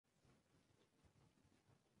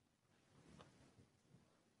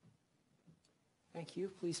Thank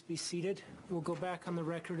you. Please be seated. We'll go back on the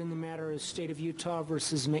record in the matter of State of Utah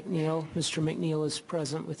versus MacNeill. Mr. MacNeill is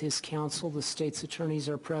present with his counsel. The state's attorneys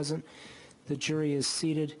are present. The jury is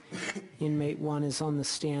seated. Inmate 1 is on the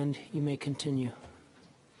stand. You may continue.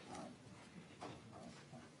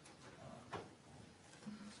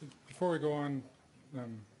 Before we go on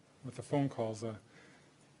with the phone calls,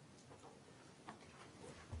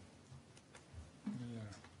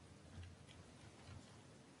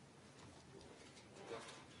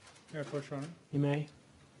 yeah, push on it. You may.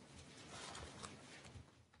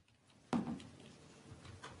 I'm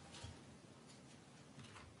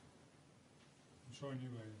showing you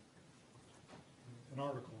an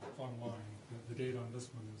article online. The date on this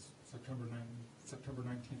one is September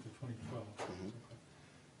 19th of 2012. Mm-hmm.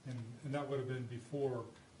 And that would have been before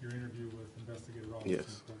your interview with Investigator Robinson.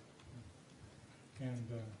 Yes. Correct? And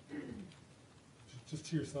just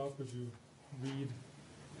to yourself, would you read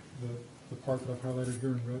the part that I've highlighted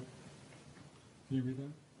here in red? Can you read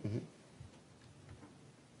that? Mm-hmm.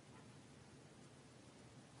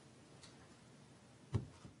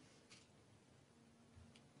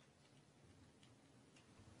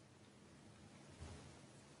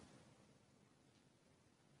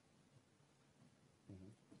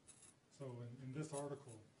 So in this article,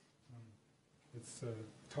 it's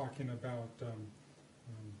talking about the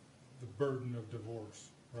burden of divorce,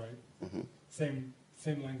 right? Mm-hmm.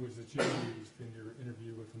 Same language that you used in your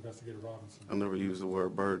interview with Investigator Robinson. I never used the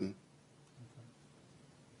word burden. Okay.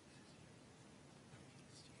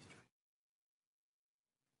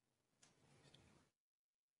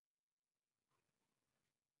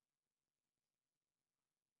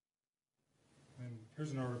 And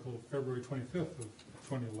here's an article, February 25th of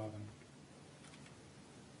 2011.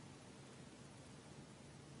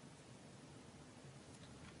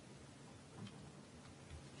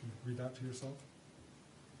 Did you read that to yourself?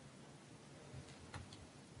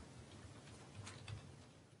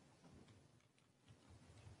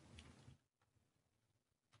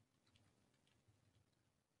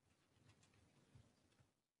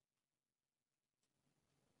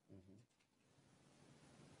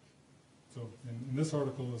 So, and this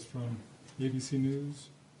article is from ABC News,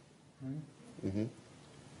 right? Mm-hmm.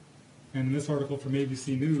 And in this article from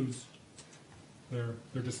ABC News, they're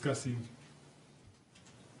discussing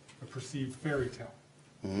a perceived fairy tale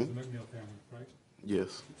Mm-hmm. of the MacNeill family, right?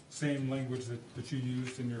 Yes. Same language that you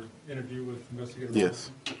used in your interview with Investigator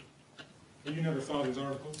Yes. Robinson. And you never saw these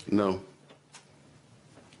articles? No.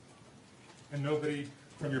 And nobody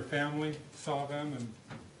from your family saw them and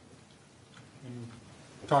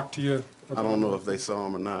talked to you? I don't know if they saw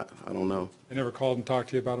him or not. I don't know. They never called and talked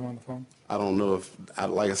to you about him on the phone? I don't know if,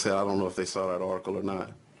 like I said, I don't know if they saw that article or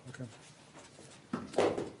not. Okay.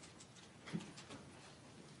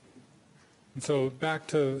 And so back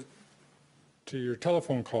to your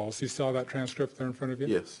telephone calls, you saw that transcript there in front of you?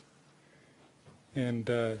 Yes. And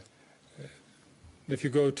if you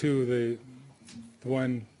go to the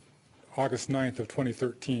one August 9th of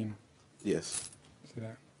 2013. Yes. See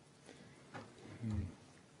that?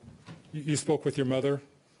 You spoke with your mother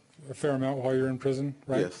a fair amount while you were in prison,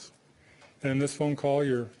 right? Yes. And in this phone call,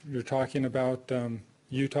 you're talking about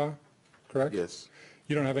Utah, correct? Yes.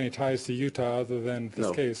 You don't have any ties to Utah other than this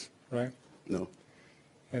No. case, right? No.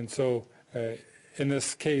 And so in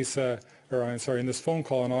this case, in this phone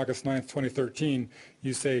call on August 9th, 2013,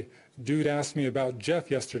 you say, dude asked me about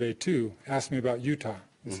Jeff yesterday too, asked me about Utah.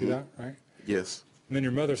 You see that, right? Yes. And then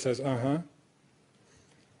your mother says, uh-huh.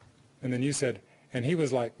 And then you said, and he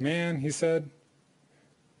was like, man, he said.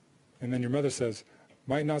 And then your mother says,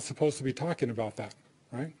 might not supposed to be talking about that,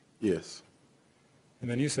 right? Yes. And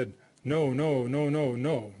then you said, no, no, no, no,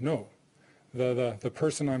 no, no. The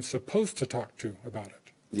person I'm supposed to talk to about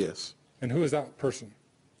it. Yes. And who is that person?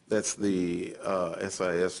 That's the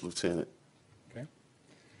SIS lieutenant. Okay.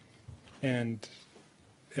 And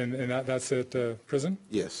that's at prison?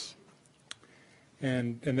 Yes.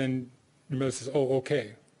 And then your mother says, oh,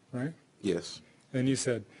 okay, right? Yes. And you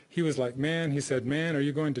said, he was like, man, he said, man, are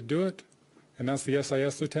you going to do it? And that's the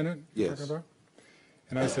SIS lieutenant? Yes.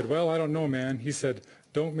 And I said, well, I don't know, man. He said,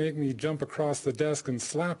 don't make me jump across the desk and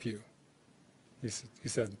slap you. He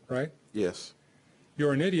said, right? Yes.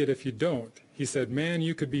 You're an idiot if you don't. He said, man,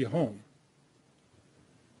 you could be home.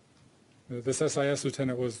 This SIS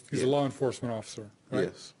lieutenant he's a law enforcement officer, right?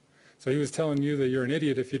 Yes. So he was telling you that you're an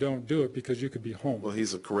idiot if you don't do it because you could be home. Well,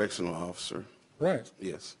 he's a correctional officer. Right.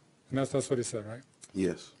 Yes. And that's what he said, right?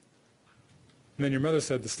 Yes. And then your mother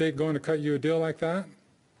said, the state going to cut you a deal like that,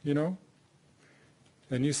 you know?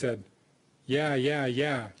 And you said, yeah,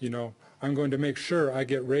 you know, I'm going to make sure I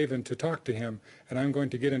get Raven to talk to him, and I'm going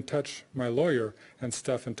to get in touch my lawyer and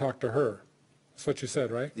stuff and talk to her. That's what you said,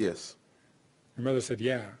 right? Yes. Your mother said,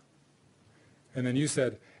 yeah. And then you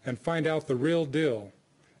said, and find out the real deal.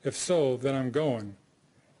 If so, then I'm going.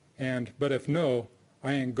 But if no,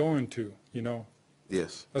 I ain't going to, you know.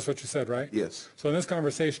 Yes. That's what you said, right? Yes. So in this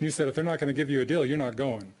conversation, you said if they're not going to give you a deal, you're not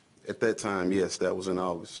going. At that time, yes, that was in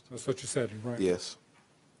August. That's what you said, right? Yes.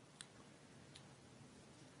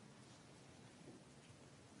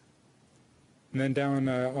 And then down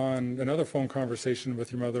on another phone conversation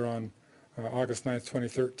with your mother on August 9th,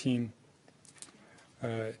 2013,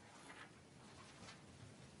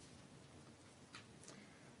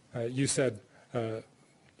 you said,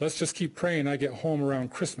 let's just keep praying I get home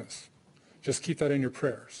around Christmas. Just keep that in your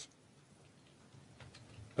prayers.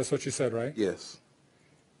 That's what you said, right? Yes.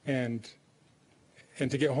 And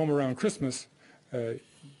to get home around Christmas,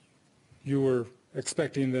 you were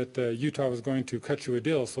expecting that Utah was going to cut you a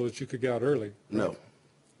deal so that you could get out early. Right? No.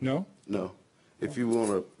 No? No. If you want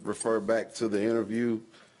to refer back to the interview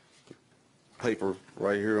paper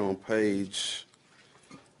right here on page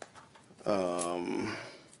 9,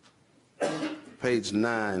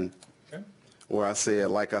 Okay. where I said,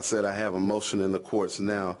 like I said, I have a motion in the courts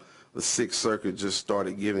now. The Sixth Circuit just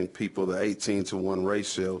started giving people the 18-to-1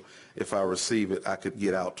 ratio. If I receive it, I could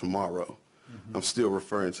get out tomorrow. I'm still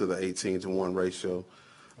referring to the 18-to-1 ratio.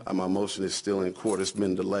 My motion is still in court. It's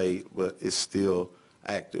been delayed, but it's still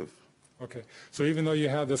active. Okay. So even though you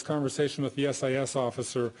had this conversation with the SIS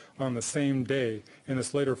officer on the same day, in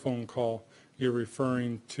this later phone call, you're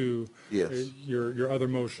referring to Yes. your other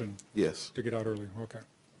motion Yes. to get out early. Okay.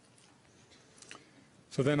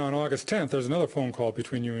 So then on August 10th, there's another phone call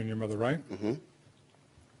between you and your mother, right? Mm-hmm.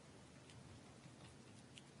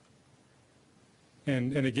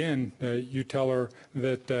 And again, you tell her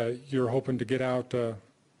that you're hoping to get out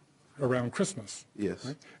around Christmas. Yes.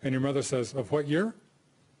 Right? And your mother says, of what year?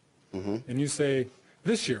 Mm-hmm. And you say,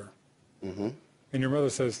 this year. Mm-hmm. And your mother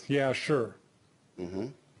says, yeah, sure. Mm-hmm.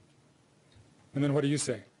 And then what do you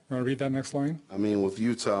say? You want to read that next line? I mean, with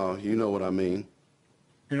Utah, you know what I mean.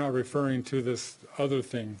 You're not referring to this other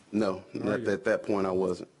thing. No, at that point I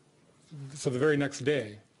wasn't. So the very next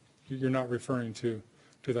day, you're not referring to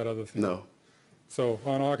that other thing. No. So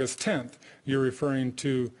on August 10th, you're referring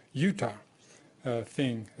to Utah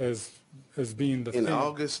thing as being the In thing.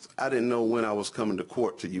 August, I didn't know when I was coming to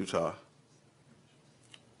court to Utah.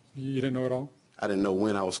 You didn't know at all? I didn't know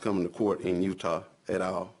when I was coming to court in Utah at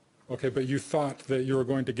all. Okay, but you thought that you were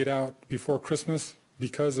going to get out before Christmas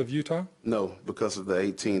because of Utah? No, because of the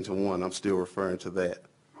 18-to-1. I'm still referring to that.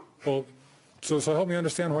 Well, so help me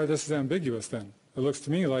understand why this is ambiguous then. It looks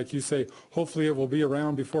to me like you say, hopefully it will be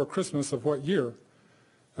around before Christmas of what year?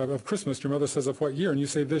 Of Christmas, your mother says of what year? And you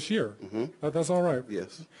say this year. Mm-hmm. That's all right.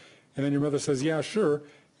 Yes. And then your mother says, yeah, sure.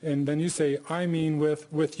 And then you say, I mean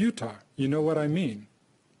with Utah. You know what I mean?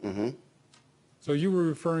 Mm-hmm. So you were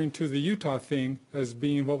referring to the Utah thing as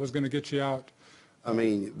being what was going to get you out. I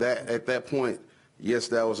mean, that at that point, yes,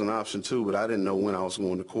 that was an option too, but I didn't know when I was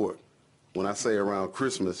going to court. When I say around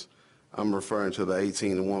Christmas, I'm referring to the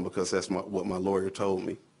 18-to-1 because that's what my lawyer told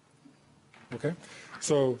me. Okay?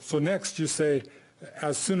 So next you say,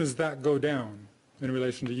 as soon as that go down in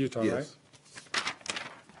relation to Utah, Yes. right?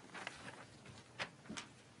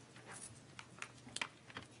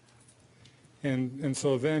 And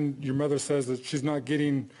so then your mother says that she's not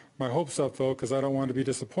getting my hopes up though because I don't want to be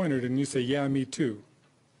disappointed, and you say, yeah, me too,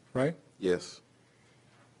 right? Yes.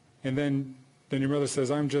 And then your mother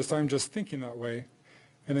says, I'm just thinking that way.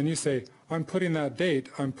 And then you say, I'm putting that date,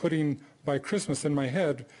 I'm putting by Christmas in my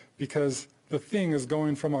head because the thing is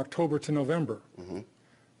going from October to November. Mm-hmm.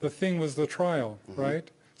 The thing was the trial, Mm-hmm.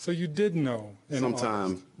 right? So you did know in Sometime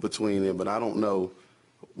August. between it, but I don't know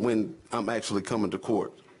when I'm actually coming to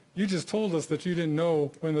court. You just told us that you didn't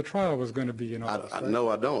know when the trial was going to be in August, right? No,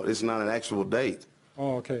 I don't. It's not an actual date.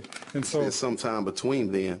 Oh, okay. And so, It's sometime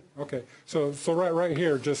between then. okay. So right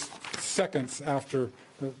here, just seconds after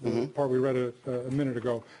the Mm-hmm. part we read a minute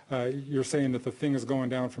ago, you're saying that the thing is going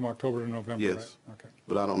down from October to November, Yes. right? Okay.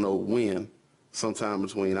 But I don't know when. Sometime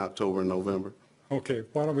between October and November. Okay,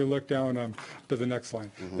 why don't we look down to the next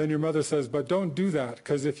line. Mm-hmm. Then your mother says, but don't do that,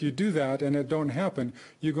 because if you do that and it don't happen,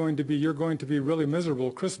 you're going to be really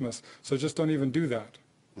miserable Christmas, so just don't even do that.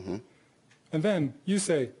 Mm-hmm. And then you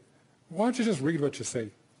say, why don't you just read what you say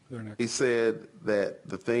there next? He said that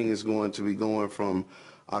the thing is going to be going from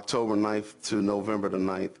October 9th to November the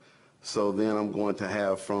 9th. So then I'm going to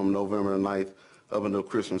have from November the 9th up until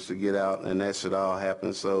Christmas to get out, and that should all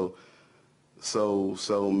happen. So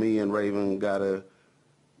me and Raven got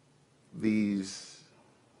this,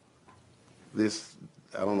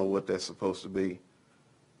 I don't know what that's supposed to be.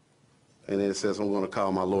 And then it says I'm going to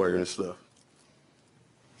call my lawyer and stuff.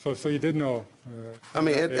 So you did know. I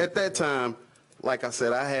mean, at that time, like I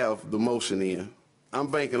said, I have the motion in. I'm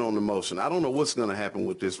banking on the motion. I don't know what's going to happen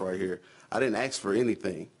with this right here. I didn't ask for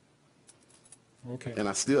anything, Okay. and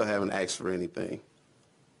I still haven't asked for anything.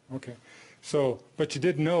 Okay. So, but you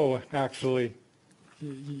did know, actually,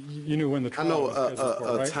 you knew when the I trial know was scheduled for,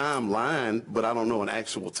 a right? timeline, but I don't know an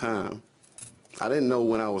actual time. I didn't know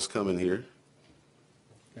when I was coming here.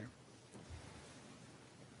 Okay.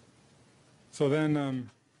 So then,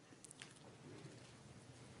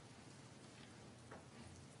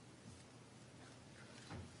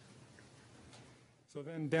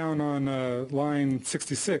 down on line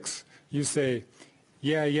 66, you say,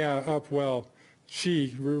 yeah, up, well,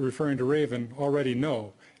 she, referring to Raven, already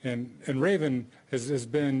know. And Raven has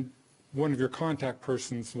been one of your contact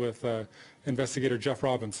persons with investigator Jeff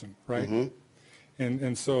Robinson, right?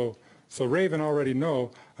 And so Raven already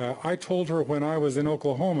know. I told her when I was in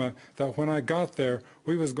Oklahoma that when I got there,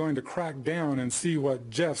 we was going to crack down and see what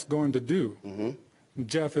Jeff's going to do.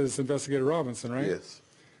 Jeff is investigator Robinson, right? Yes.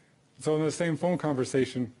 So in the same phone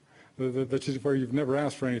conversation where you've never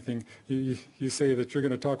asked for anything, you say that you're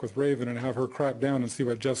going to talk with Raven and have her crack down and see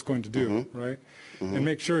what Jeff's going to do, right? And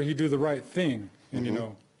make sure he do the right thing, and you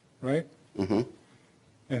know, right? And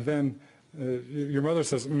then your mother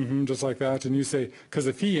says, just like that, and you say, because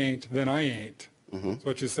if he ain't, then I ain't. That's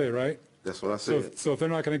what you say, right? That's what I said. So if they're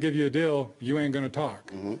not going to give you a deal, you ain't going to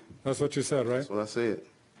talk. That's what you said, right? That's what I said.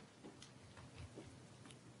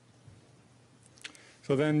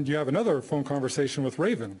 So then you have another phone conversation with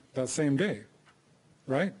Raven that same day,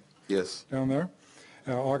 right? Yes. Down there,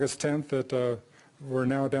 August 10th, that we're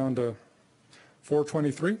now down to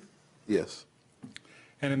 423. Yes.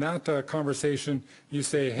 And in that conversation, you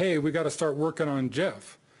say, hey, we got to start working on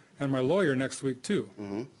Jeff and my lawyer next week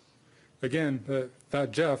too. Again,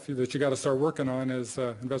 that Jeff that you got to start working on is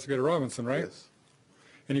Investigator Robinson, right? Yes.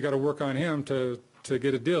 And you got to work on him to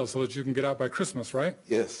get a deal so that you can get out by Christmas, right?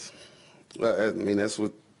 Yes. Well, I mean,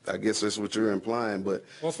 I guess that's what you're implying, but.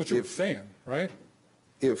 Well, that's what you were saying, right?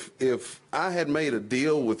 If I had made a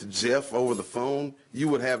deal with Jeff over the phone, you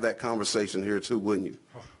would have that conversation here too, wouldn't you?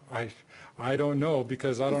 I don't know,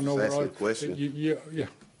 because I don't know. Just asking a question. Yeah,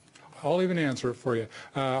 I'll even answer it for you.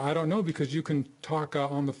 I don't know, because you can talk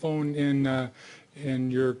on the phone in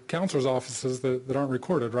your counselor's offices that aren't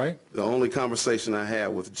recorded, right? The only conversation I had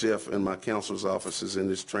with Jeff in my counselor's office is in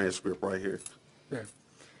this transcript right here. Okay.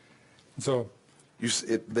 So.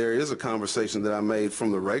 There is a conversation that I made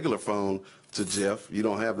from the regular phone to Jeff. You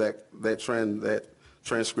don't have that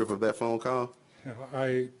transcript of that phone call?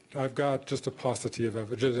 I've got just a paucity of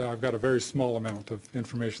evidence. I've got a very small amount of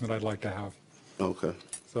information that I'd like to have. Okay.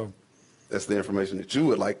 So. That's the information that you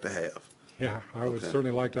would like to have? Yeah, I would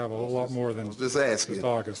certainly like to have a whole lot more than just asking. Just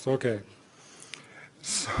August. Okay.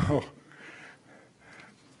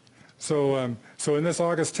 So in this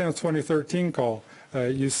August 10th, 2013 call,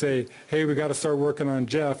 you say, hey, we got to start working on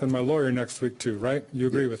Jeff and my lawyer next week too, right? You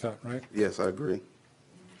agree with that, right? Yes, I agree.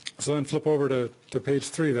 So then flip over to page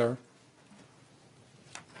 3 there.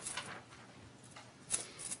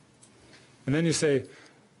 And then you say,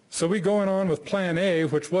 so we going on with plan A,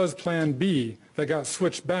 which was plan B, that got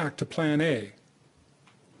switched back to plan A.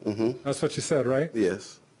 That's what you said, right?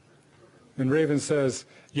 Yes. And Raven says,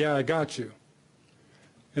 yeah, I got you.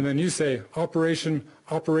 And then you say, Operation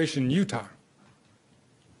Utah.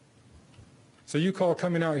 So you call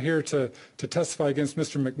coming out here to testify against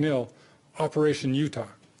Mr. MacNeill, Operation Utah.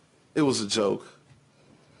 It was a joke.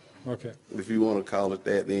 Okay. If you want to call it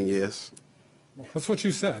that, then yes. That's what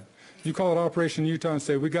you said. You call it Operation Utah and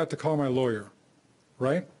say, we got to call my lawyer,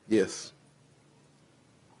 right? Yes.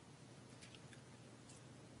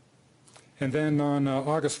 And then on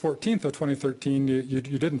August 14th of 2013, you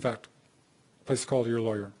did in fact place a call to your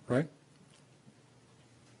lawyer, right?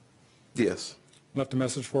 Yes. Left a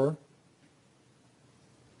message for her?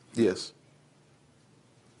 Yes.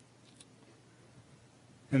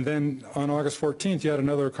 And then on August 14th, you had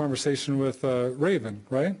another conversation with Raven,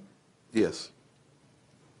 right? Yes.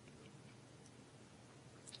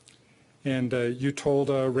 And you told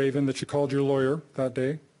Raven that you called your lawyer that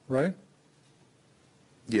day, right?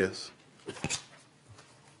 Yes.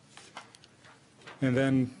 And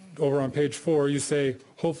then over on page 4, you say,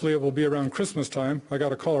 hopefully it will be around Christmas time. I got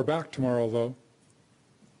to call her back tomorrow, though.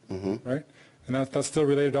 Right? And that's still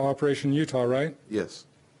related to Operation Utah, right? Yes.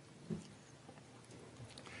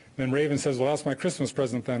 Then Raven says, well, that's my Christmas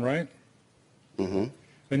present then, right?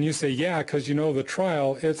 Then you say, yeah, because you know the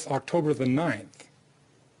trial, it's October the 9th.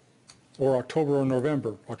 Or October or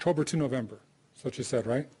November. October to November. That's what you said,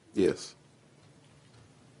 right? Yes.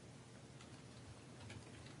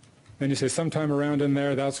 Then you say sometime around in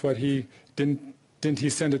there, that's what he didn't didn't he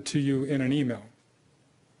send it to you in an email?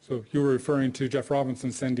 So you were referring to Jeff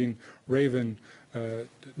Robinson sending Raven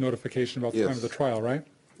notification about the time of the trial, right?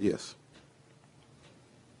 Yes.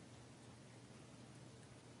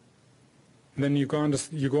 And then you go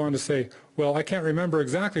on to say, well, I can't remember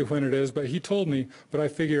exactly when it is, but he told me, but I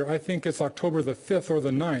think it's October the 5th or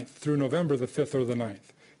the 9th through November the 5th or the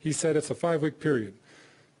 9th. He said it's a 5-week period.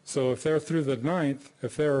 So if they're through the 9th,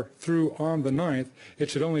 if they're through on the 9th, it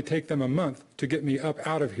should only take them a month to get me up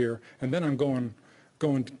out of here, and then I'm going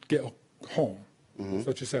to get home. That's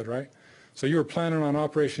what you said, right? So you were planning on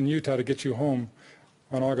Operation Utah to get you home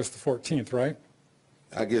on August the 14th, right?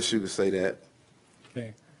 I guess you could say that.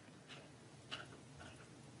 Okay.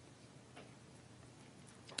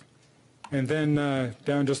 And then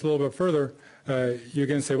down just a little bit further, you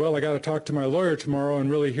again say, well, I got to talk to my lawyer tomorrow and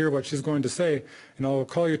really hear what she's going to say, and I'll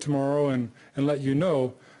call you tomorrow and let you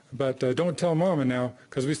know, but don't tell Mama now,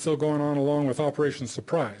 because we're still going on along with Operation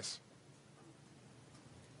Surprise.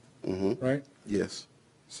 Right? Yes.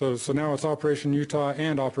 So now it's Operation Utah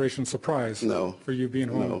and Operation Surprise. No. For you being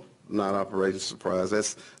home. No, not Operation Surprise.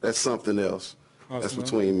 That's something else. Awesome. That's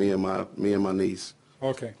between me and my niece.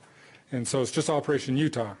 Okay. And so it's just Operation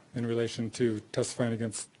Utah in relation to testifying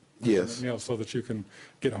against Yes. MacNeill so that you can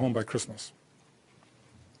get home by Christmas.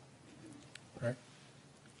 Right?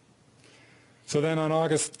 So then on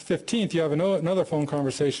August 15th, you have another phone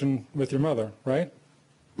conversation with your mother, right?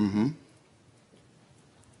 Mm-hmm.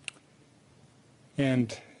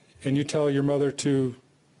 And you tell your mother you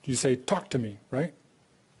say, talk to me, right?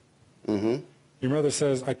 Mm-hmm. Your mother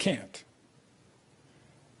says, I can't.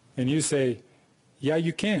 And you say, yeah,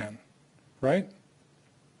 you can, right?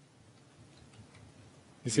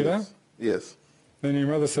 You see that? Yes. Then your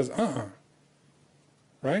mother says,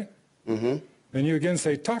 right? Mm-hmm. Then you again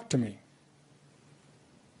say, talk to me.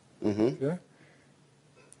 Mm-hmm. Yeah?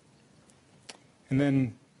 And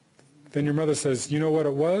then your mother says, you know what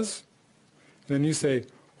it was? And then you say,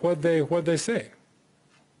 what'd they say?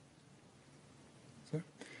 See?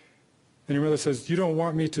 And your mother says, you don't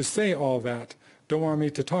want me to say all that. Don't want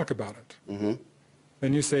me to talk about it. Mm-hmm.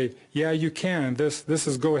 Then you say, yeah, you can. This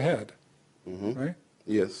is go ahead. Mm-hmm. Right?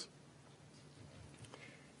 Yes.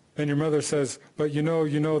 Then your mother says, but you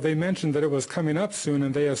know, they mentioned that it was coming up soon,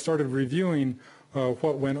 and they have started reviewing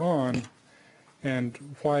what went on and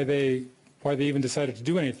why they even decided to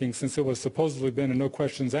do anything, since it was supposedly been a no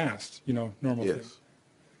questions asked, normal thing. Yes.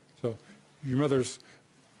 So your mother's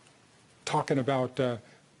talking about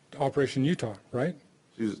Operation Utah, right?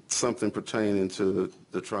 Something pertaining to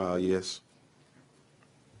the trial, yes.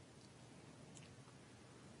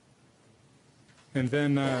 And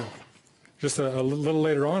then just a little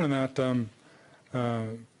later on in that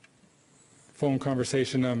phone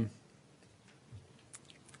conversation,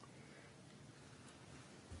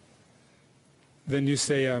 then you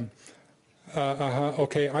say,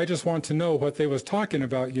 okay, I just want to know what they was talking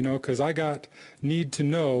about, because I need to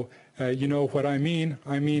know, what I mean.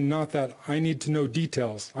 I mean, not that I need to know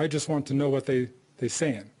details. I just want to know what they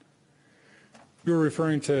saying. You were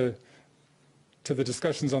referring to the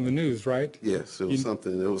discussions on the news, right? Yes, it was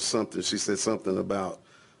something. She said something about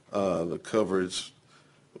the coverage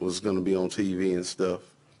was going to be on TV and stuff.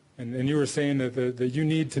 And you were saying that you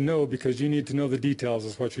need to know because you need to know the details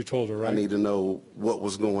is what you told her, right? I need to know what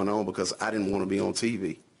was going on because I didn't want to be on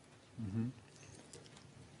TV. Mm-hmm.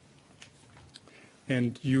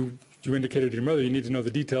 And you indicated to your mother you need to know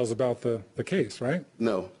the details about the case, right?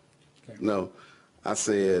 No. Okay. No. I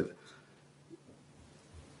said,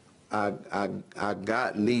 I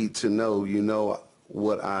need to know,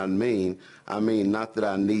 what I mean. I mean, not that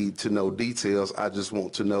I need to know details. I just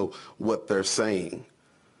want to know what they're saying.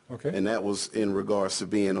 Okay. And that was in regards to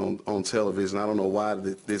being on television. I don't know why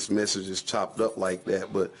this message is chopped up like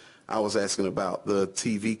that, but I was asking about the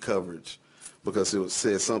TV coverage because it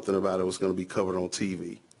said something about it was going to be covered on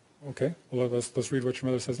TV. Okay, well, let's read what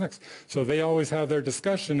your mother says next. So they always have their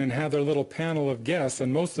discussion and have their little panel of guests,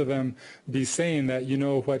 and most of them be saying that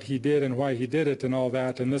what he did and why he did it and all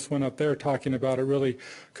that, and this one up there talking about it really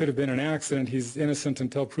could have been an accident, he's innocent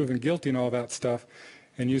until proven guilty and all that stuff,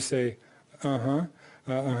 and you say, I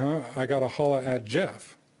got to holla at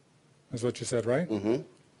Jeff, is what you said, right? Mm-hmm.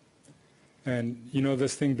 And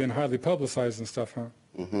this thing been highly publicized and stuff, huh?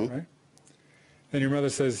 Mm-hmm. Right? And your mother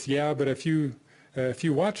says, yeah, but if you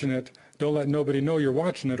watching it, don't let nobody know you're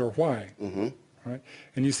watching it or why. Mm-hmm. Right?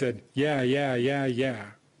 And you said, yeah.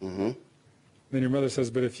 Mm-hmm. Then your mother says,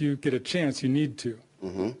 but if you get a chance, you need to.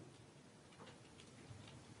 Mm-hmm.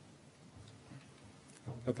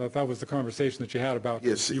 That was the conversation that you had about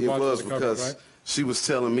yes, you it watching was the cover, because right? She was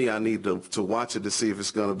telling me I need to watch it to see if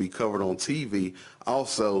it's going to be covered on TV.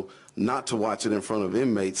 Also, not to watch it in front of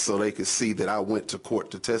inmates so they could see that I went to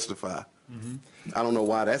court to testify. I don't know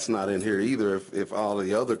why that's not in here either if all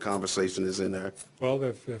the other conversation is in there. Well,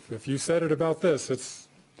 if you said it about this, it's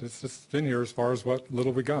in here as far as what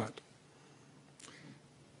little we got.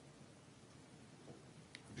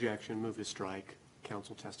 Objection, move to strike.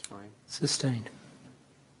 Counsel testifying. Sustained.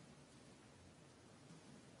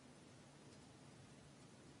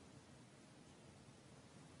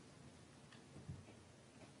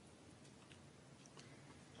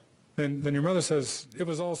 Then your mother says, it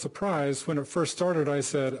was all surprise. When it first started, I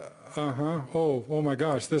said, oh my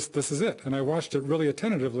gosh, this is it. And I watched it really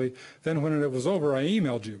attentively. Then when it was over, I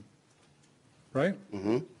emailed you, right?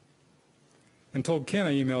 Mm-hmm. And told Ken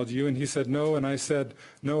I emailed you, and he said no, and I said,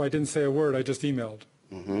 no, I didn't say a word, I just emailed,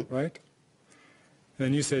 right? And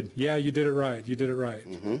then you said, yeah, you did it right, you did it right,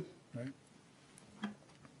 right?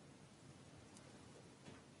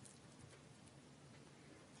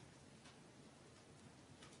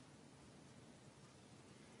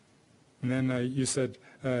 And then you said,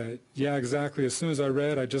 yeah, exactly. As soon as I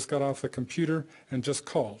read, I just got off the computer and just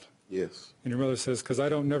called. Yes. And your mother says, because I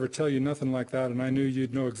don't never tell you nothing like that, and I knew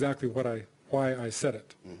you'd know exactly why I said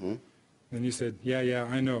it. And you said, yeah,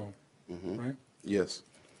 I know, right? Yes.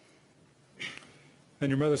 And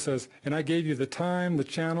your mother says, and I gave you the time, the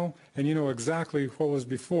channel, and you know exactly what was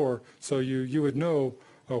before, so you would know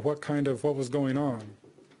what was going on,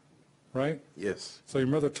 right? Yes. So your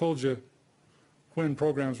mother told you when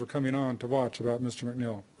programs were coming on to watch about Mr.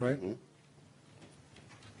 MacNeill, right?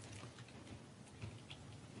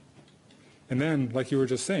 And then, like you were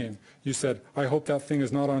just saying, you said, I hope that thing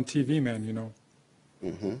is not on TV, man, you know,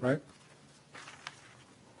 right?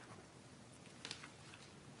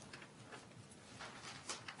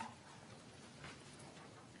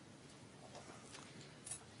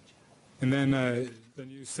 And then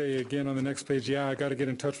you say again on the next page, yeah, I got to get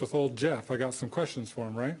in touch with old Jeff. I got some questions for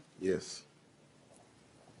him, right? Yes.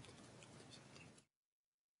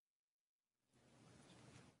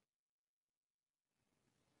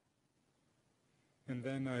 And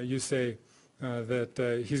then you say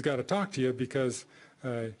that he's got to talk to you because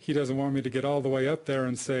he doesn't want me to get all the way up there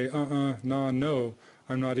and say, no,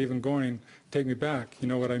 I'm not even going, take me back. You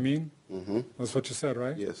know what I mean? That's what you said,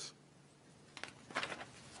 right? Yes.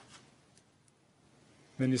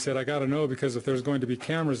 Then you said, I got to know because if there's going to be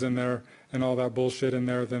cameras in there and all that bullshit in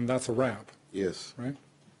there, then that's a wrap. Yes. Right?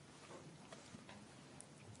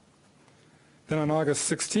 Then on August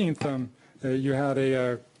 16th, you had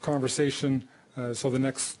a conversation, so the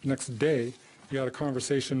next day, you had a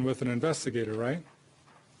conversation with an investigator, right?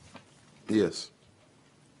 Yes.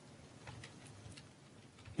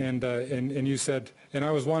 And you said, and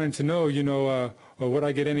I was wanting to know, would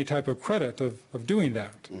I get any type of credit of doing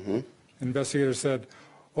that? Investigator said,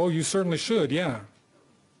 oh, you certainly should, yeah.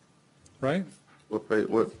 Right? What page?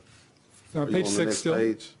 What? On page 6 still.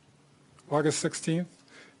 Page? August 16th,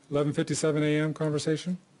 11:57 a.m.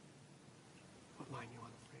 conversation. What line you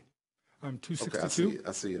on? 262. Okay,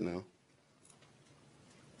 I see it now.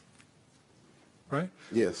 Right?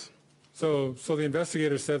 Yes. So the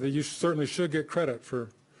investigator said that you certainly should get credit for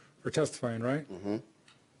testifying, right?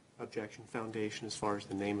 Objection, foundation as far as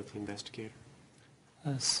the name of the investigator.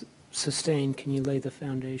 Sustained. Can you lay the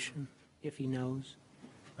foundation if he knows?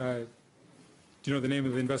 Do you know the name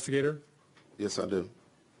of the investigator? Yes, I do.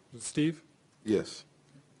 Steve? Yes.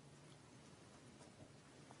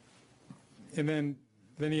 And then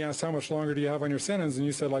he asked, how much longer do you have on your sentence? And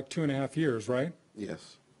you said like 2.5 years, right?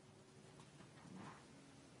 Yes.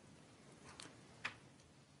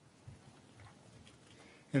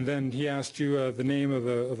 And then he asked you the name of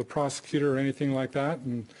the prosecutor or anything like that,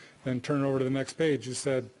 and then turn over to the next page. You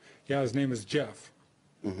said, yeah, his name is Jeff,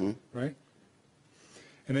 right?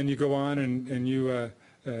 And then you go on and you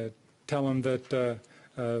tell him that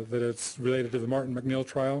that it's related to the Martin MacNeill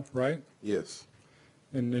trial, right? Yes.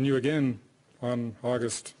 And then you again on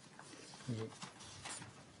August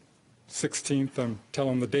 16th tell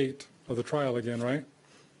him the date of the trial again, right?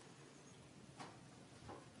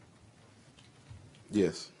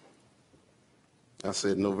 Yes. I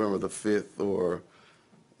said November the 5th or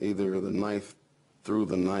either the 9th through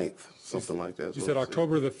the 9th, something like that. You said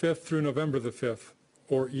October the 5th through November the 5th,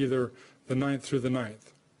 or either the 9th through the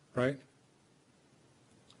 9th, right?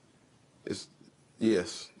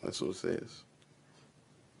 Yes, that's what it says.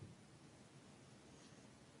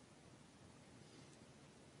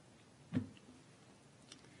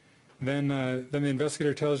 Then the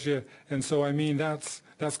investigator tells you, and so I mean that's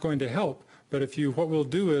going to help. But what we'll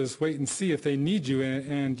do is wait and see if they need you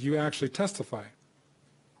and you actually testify,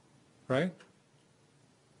 right?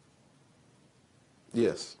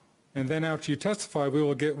 Yes. And then after you testify, we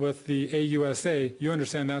will get with the AUSA. You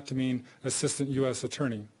understand that to mean Assistant U.S.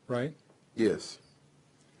 Attorney, right? Yes.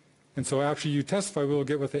 And so after you testify, we will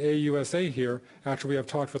get with the AUSA here after we have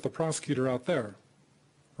talked with the prosecutor out there,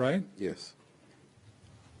 right? Yes.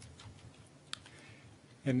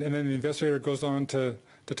 And then the investigator goes on to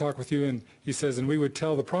talk with you, and he says, and we would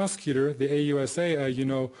tell the prosecutor, the AUSA, you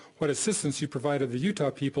know, what assistance you provided the Utah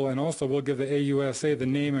people, and also we'll give the AUSA the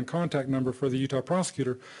name and contact number for the Utah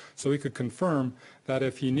prosecutor so he could confirm that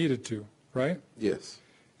if he needed to, right? Yes.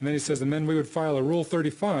 And then he says, and then we would file a Rule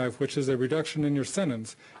 35, which is a reduction in your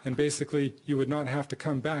sentence, and basically you would not have to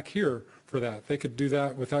come back here for that. They could do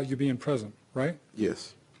that without you being present, right?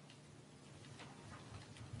 Yes.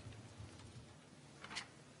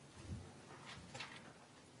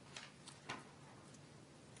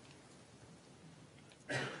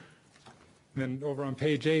 And then over on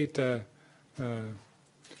page 8, the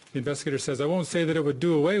investigator says, I won't say that it would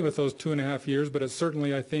do away with those 2.5 years, but it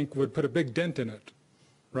certainly, I think, would put a big dent in it,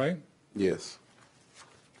 right? Yes.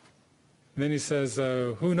 And then he says,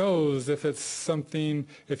 who knows if it's something,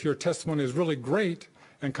 if your testimony is really great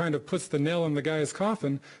and kind of puts the nail in the guy's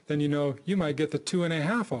coffin, then you know you might get the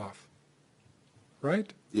 2.5 off,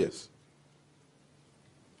 right? Yes.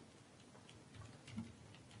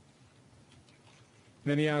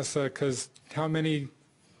 And then he asks, because how many,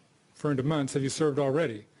 referring to months, have you served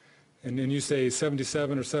already? And then you say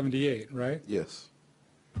 77 or 78, right? Yes.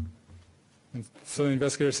 And so the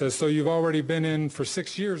investigator says, so you've already been in for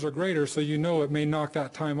 6 years or greater, so you know it may knock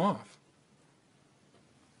that time off,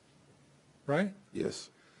 right? Yes.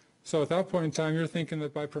 So at that point in time, you're thinking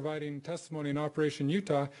that by providing testimony in Operation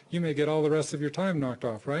Utah, you may get all the rest of your time knocked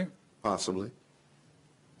off, right? Possibly.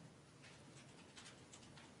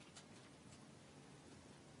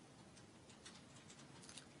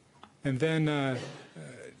 And then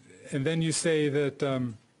you say that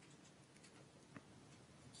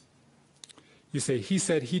you say he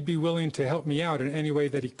said he'd be willing to help me out in any way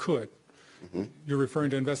that he could. Mm-hmm. You're referring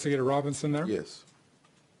to Investigator Robinson there? Yes.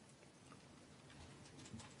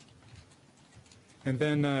 And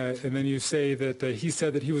then you say that he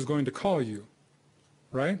said that he was going to call you,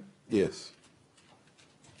 right? Yes.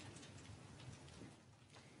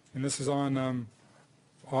 And this is on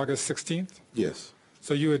August 16th? Yes.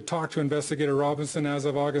 So you had talked to Investigator Robinson as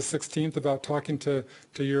of August 16th about talking to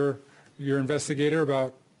your investigator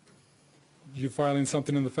about you filing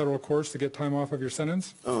something in the federal courts to get time off of your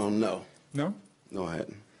sentence? No. No? No, I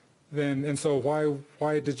hadn't. Then, and so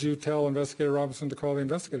why did you tell Investigator Robinson to call the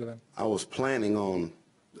investigator then? I was planning on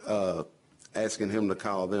asking him to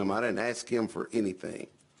call them. I didn't ask him for anything.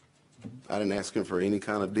 I didn't ask him for any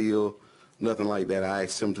kind of deal, nothing like that. I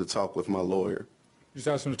asked him to talk with my lawyer. You just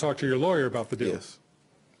asked him to talk to your lawyer about the deal? Yes.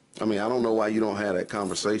 I mean, I don't know why you don't have that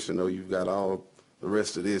conversation, though. You've got all the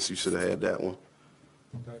rest of this. You should have had that one.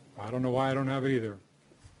 I don't know why I don't have it either.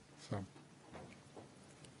 So.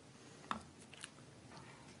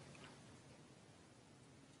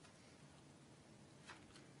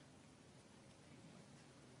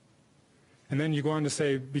 And then you go on to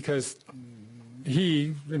say, because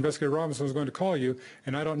he, Investigator Robinson, was going to call you,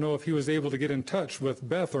 and I don't know if he was able to get in touch with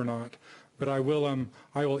Beth or not, but I will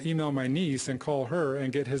email my niece and call her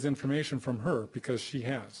and get his information from her, because she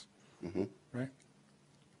has, Mm-hmm. right?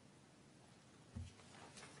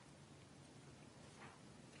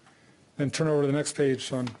 Then turn over to the next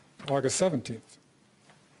page on August 17th.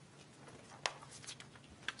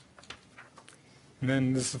 And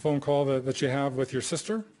then this is a phone call that you have with your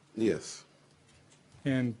sister? Yes.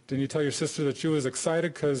 And didn't you tell your sister that she was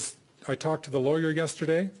excited because I talked to the lawyer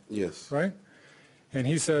yesterday, Yes. right? And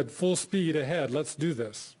he said, full speed ahead, let's do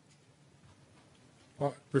this.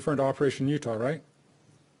 Referring to Operation Utah, right?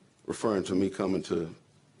 Referring to me coming to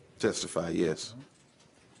testify, yes.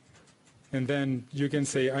 And then you can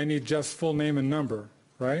say, I need Jeff's full name and number,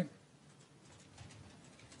 right?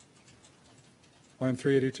 Line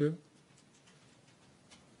 382?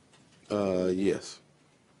 Yes.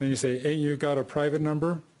 Then you say, ain't you got a private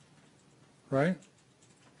number, right?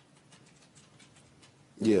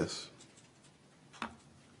 Yes.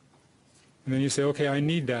 And then you say, okay, I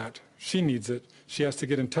need that. She needs it. She has to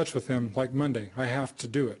get in touch with him like Monday. I have to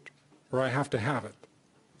do it, or I have to have it,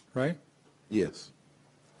 right? Yes.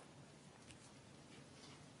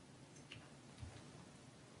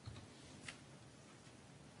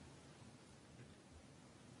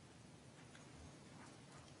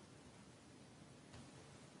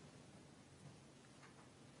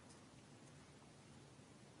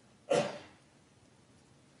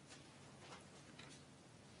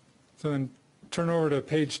 So then turn over to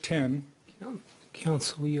page 10.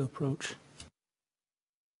 Counsel, will you approach?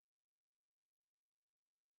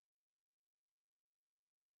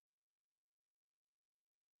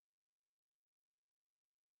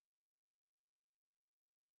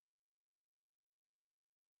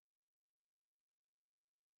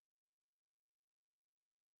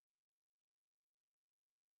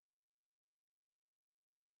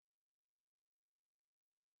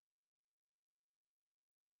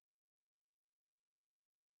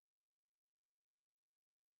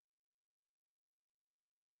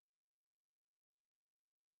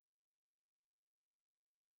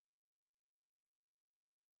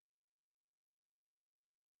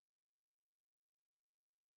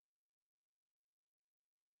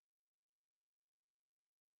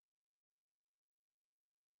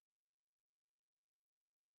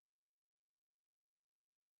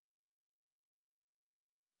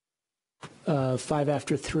 5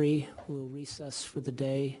 after 3. We'll recess for the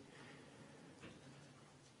day.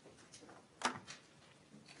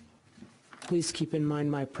 Please keep in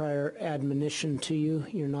mind my prior admonition to you.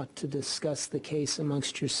 You're not to discuss the case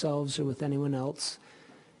amongst yourselves or with anyone else.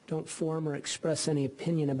 Don't form or express any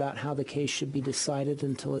opinion about how the case should be decided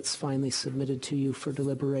until it's finally submitted to you for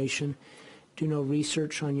deliberation. Do no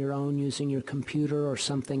research on your own using your computer or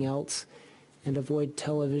something else, and avoid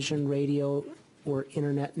television, radio, or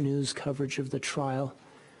internet news coverage of the trial.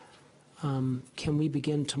 Can we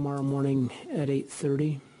begin tomorrow morning at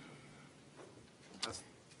 8:30?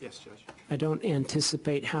 Yes, Judge. I don't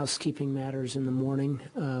anticipate housekeeping matters in the morning.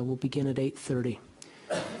 We'll begin at 8:30.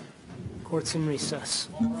 Court's in recess.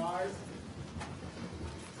 All rise.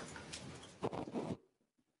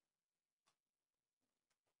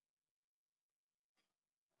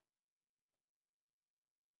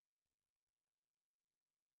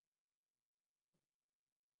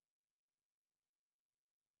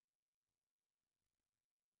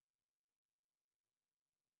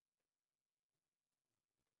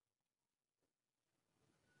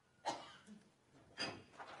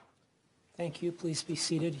 Thank you. Please be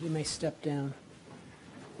seated. You may step down.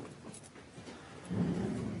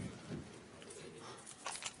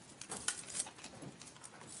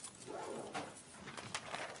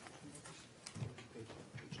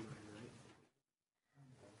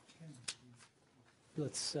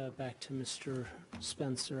 Let's back to Mr.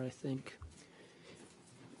 Spencer, I think.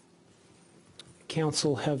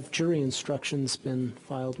 Counsel, have jury instructions been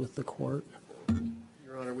filed with the court?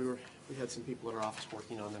 Your Honor, we had some people at our office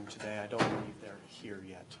working on them today. I don't believe they're here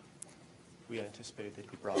yet. We anticipated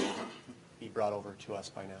they'd be brought over to us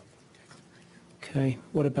by now. Okay.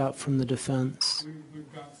 What about from the defense?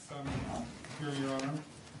 We've got some here, Your Honor.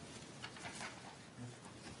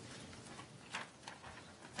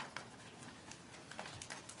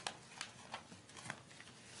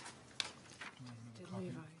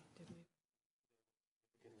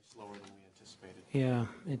 Slower than we anticipated. Yeah,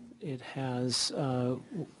 it has.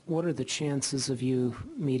 What are the chances of you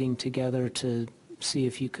meeting together to see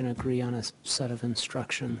if you can agree on a set of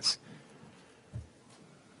instructions?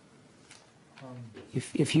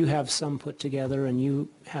 If you have some put together and you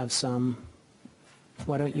have some,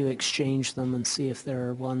 why don't you exchange them and see if there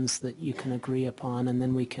are ones that you can agree upon, and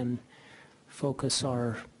then we can focus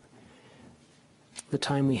the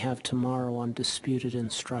time we have tomorrow on disputed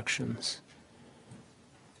instructions.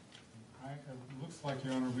 It looks like,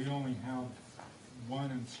 Your Honor, we only have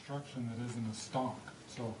one instruction that isn't a stock,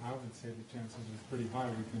 so I would say the chances are pretty high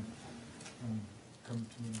we can come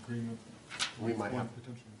to an agreement. We might have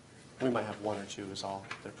potentially. We might have one or two is all.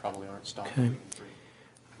 There probably aren't stock. Okay.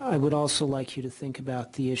 I would also like you to think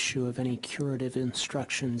about the issue of any curative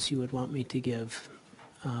instructions you would want me to give.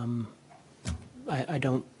 I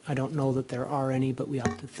don't know that there are any, but we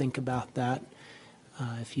ought to think about that.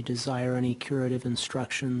 If you desire any curative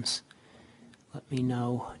instructions, let me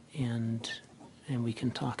know, and we can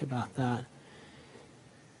talk about that.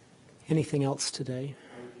 Anything else today?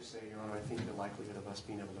 I would just say, Your Honor, I think the likelihood of us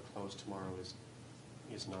being able to close tomorrow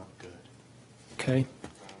is not good. Okay.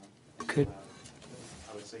 Could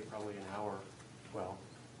I would say probably an hour. Well,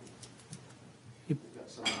 you, we've got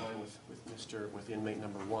some time with inmate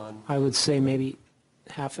number 1. I would say maybe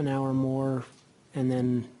half an hour more, and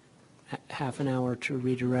then half an hour to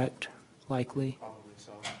redirect, likely. Probably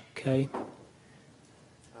so. Okay.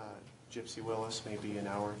 Gypsy Willis, maybe an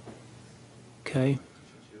hour. Okay.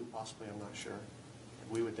 2, possibly, I'm not sure.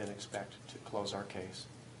 We would then expect to close our case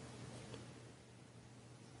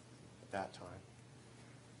at that time.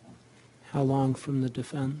 How long from the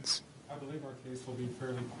defense? I believe our case will be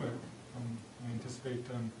fairly quick. I anticipate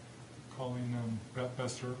calling Beth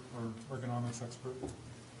Besser, our ergonomics expert,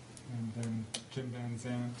 and then Jim Van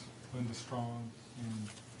Zandt, Linda Strong, and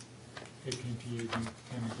AT&T agent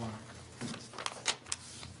Tammy Black.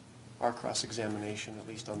 Our cross-examination, at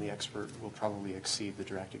least on the expert, will probably exceed the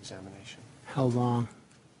direct examination. How long?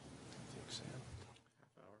 The exam.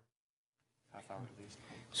 Half hour at least.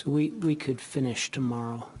 So we could finish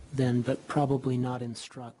tomorrow then, but probably not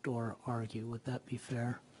instruct or argue. Would that be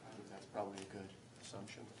fair? I think that's probably a good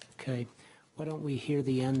assumption. Okay. Why don't we hear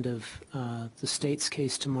the end of the state's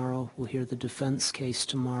case tomorrow? We'll hear the defense case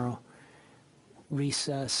tomorrow.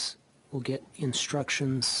 Recess. We'll get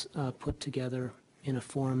instructions put together in a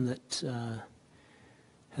form that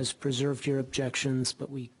has preserved your objections,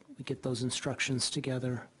 but we get those instructions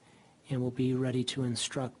together, and we'll be ready to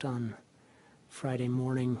instruct on Friday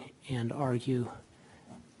morning and argue.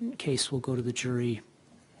 Case will go to the jury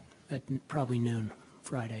at probably noon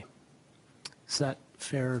Friday. Is that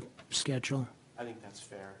fair schedule? I think that's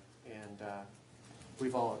fair. And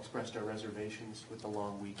we've all expressed our reservations with the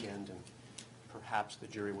long weekend, and perhaps the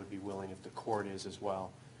jury would be willing, if the court is as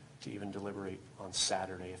well, to even deliberate on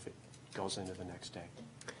Saturday if it goes into the next day.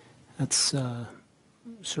 That's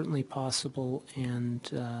certainly possible, and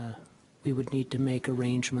we would need to make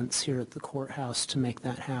arrangements here at the courthouse to make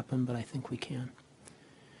that happen, but I think we can.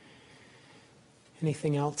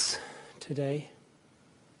 Anything else today?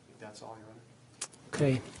 I think that's all, Your Honor.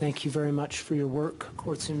 Okay, thank you very much for your work.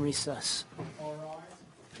 Court's in recess.